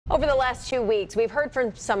Over the last 2 weeks, we've heard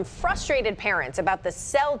from some frustrated parents about the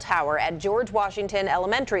cell tower at George Washington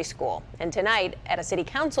Elementary School. And tonight, at a city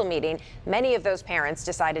council meeting, many of those parents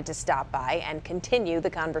decided to stop by and continue the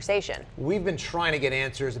conversation. We've been trying to get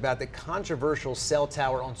answers about the controversial cell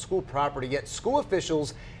tower on school property, yet school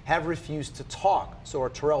officials have refused to talk. So our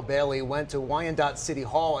Terrell Bailey went to Wyandotte City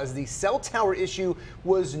Hall as the cell tower issue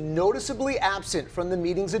was noticeably absent from the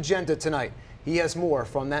meeting's agenda tonight. He has more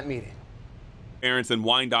from that meeting. Parents and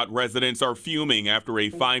Wyandotte residents are fuming after a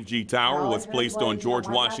 5G tower was placed on George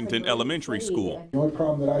Washington Elementary School. The only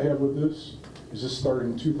problem that I have with this is this started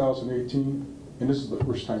in 2018, and this is the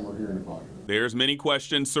first time we're hearing about it. There's many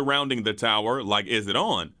questions surrounding the tower, like is it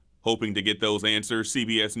on? Hoping to get those answers,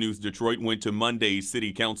 CBS News Detroit went to Monday's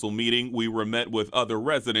city council meeting. We were met with other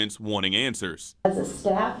residents wanting answers. As a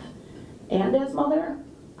staff and as mother,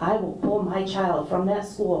 I will pull my child from that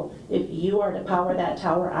school if you are to power that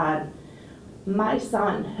tower on. My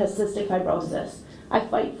son has cystic fibrosis. I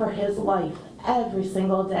fight for his life every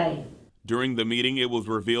single day. During the meeting, it was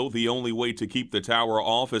revealed the only way to keep the tower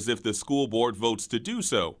off is if the school board votes to do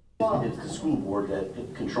so. It's the school board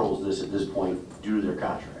that controls this at this point due to their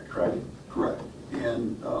contract, correct? Correct.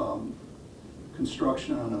 And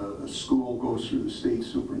construction on a school goes through the state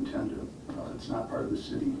superintendent. It's not part of the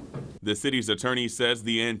city. The city's attorney says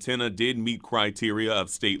the antenna did meet criteria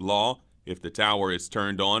of state law. If the tower is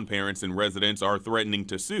turned on, parents and residents are threatening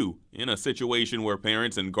to sue. In a situation where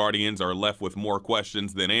parents and guardians are left with more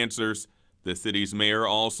questions than answers, the city's mayor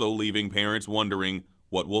also leaving parents wondering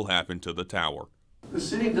what will happen to the tower. The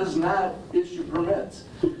city does not issue permits.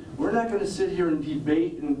 We're not going to sit here and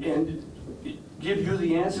debate and give you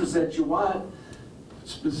the answers that you want,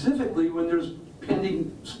 specifically when there's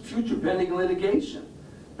future pending litigation.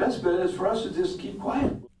 Best bet is for us to just keep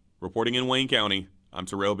quiet. Reporting in Wayne County, I'm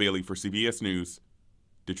Terrell Bailey for CBS News,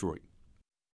 Detroit.